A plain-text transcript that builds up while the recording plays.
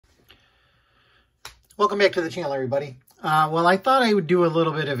Welcome back to the channel, everybody. Well, I thought I would do a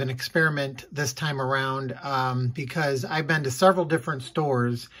little bit of an experiment this time around because I've been to several different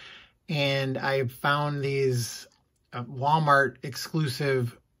stores and I've found these Walmart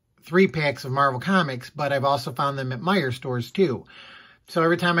exclusive 3-packs of Marvel Comics, but I've also found them at Meijer stores too. So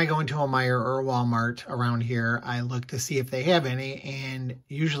every time I go into a Meijer or a Walmart around here, I look to see if they have any, and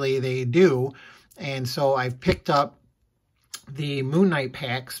usually they do. And so I've picked up the Moon Knight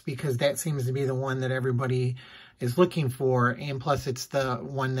packs because that seems to be the one that everybody is looking for, and plus it's the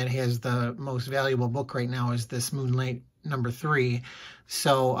one that has the most valuable book right now is this Moon Knight #3.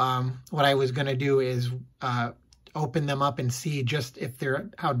 So what I was going to do is open them up and see just if they're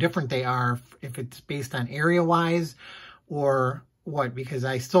how different they are, if it's based on area wise or what, because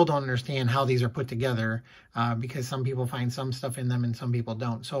I still don't understand how these are put together because some people find some stuff in them and some people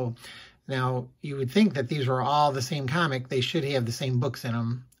don't. So now, you would think that these were all the same comic. They should have the same books in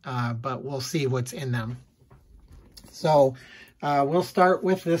them, but we'll see what's in them. So, we'll start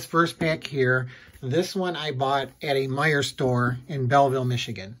with this first pack here. This one I bought at a Meijer store in Belleville,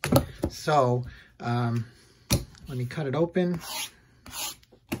 Michigan. So, let me cut it open.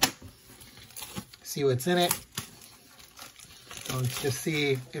 See what's in it. Let's just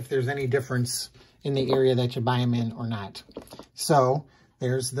see if there's any difference in the area that you buy them in or not. So,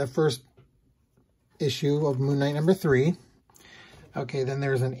 there's the first issue of Moon Knight #3. Okay, then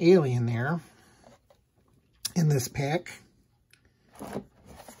there's an alien there in this pack.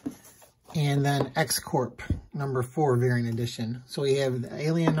 And then X-Corp #4 variant edition. So we have the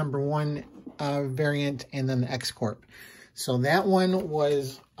Alien #1 variant and then the X-Corp. So that one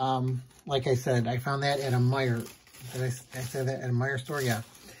was, like I said, I found that at a Meijer. Did I say that at a Meijer store? Yeah.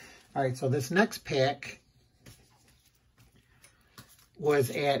 All right, so this next pack was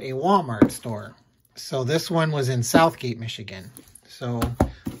at a Walmart store. So this one was in Southgate, Michigan. So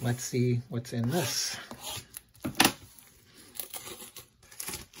let's see what's in this.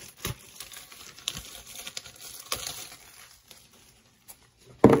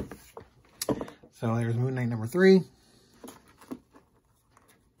 So there's Moon Knight #3.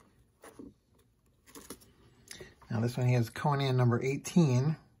 Now this one has Conan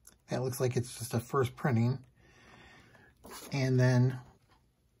 #18. That looks like it's just a first printing. And then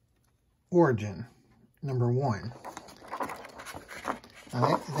Origin #1.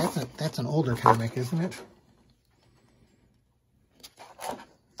 Now that's an older comic, isn't it?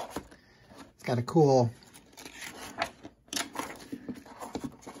 It's got a cool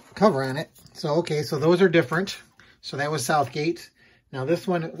cover on it. So, okay, so those are different. So that was Southgate. Now this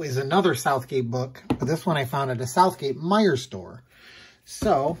one is another Southgate book, but this one I found at a Southgate Meijer store.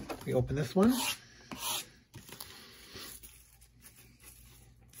 So, we open this one.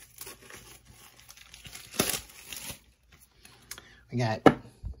 I got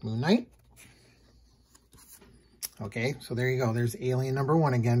Moon Knight. Okay, so there you go. There's Alien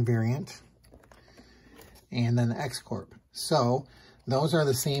 #1 again, variant. And then the X-Corp. So, those are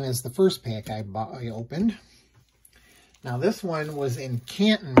the same as the first pack I opened. Now, this one was in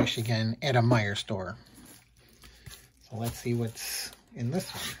Canton, Michigan at a Meijer store. So, let's see what's in this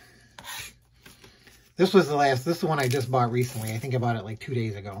one. This was this is the one I just bought recently. I think I bought it like 2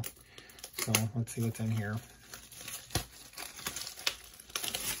 days ago. So, let's see what's in here.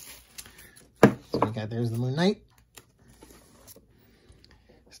 There's the Moon Knight.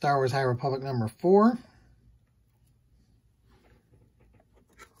 Star Wars High Republic #4.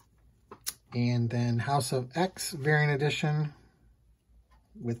 And then House of X variant edition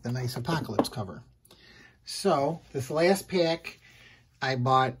with the nice Apocalypse cover. So, this last pack I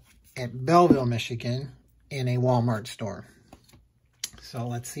bought at Belleville, Michigan in a Walmart store. So,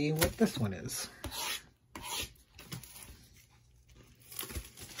 let's see what this one is.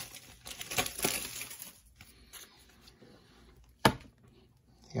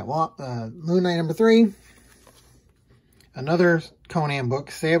 Yeah, well, Moon Knight #3, another Conan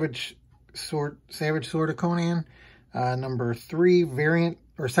book, Savage Sword of Conan, #3 variant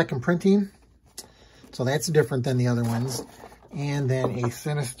or second printing. So that's different than the other ones. And then a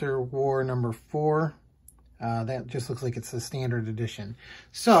Sinister War #4. That just looks like it's a standard edition.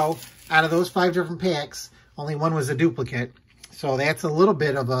 So out of those 5 different packs, only one was a duplicate. So that's a little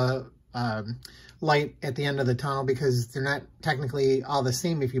bit of a light at the end of the tunnel because they're not technically all the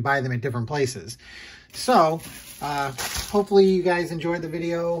same if you buy them at different places. So, hopefully you guys enjoyed the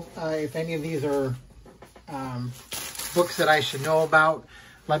video. If any of these are books that I should know about,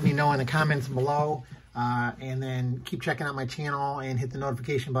 let me know in the comments below. And then keep checking out my channel and hit the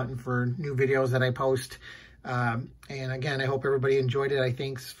notification button for new videos that I post. And again, I hope everybody enjoyed it.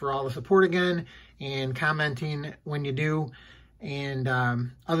 Thanks for all the support again and commenting when you do. And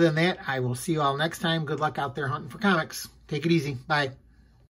other than that, I will see you all next time. Good luck out there hunting for comics. Take it easy. Bye.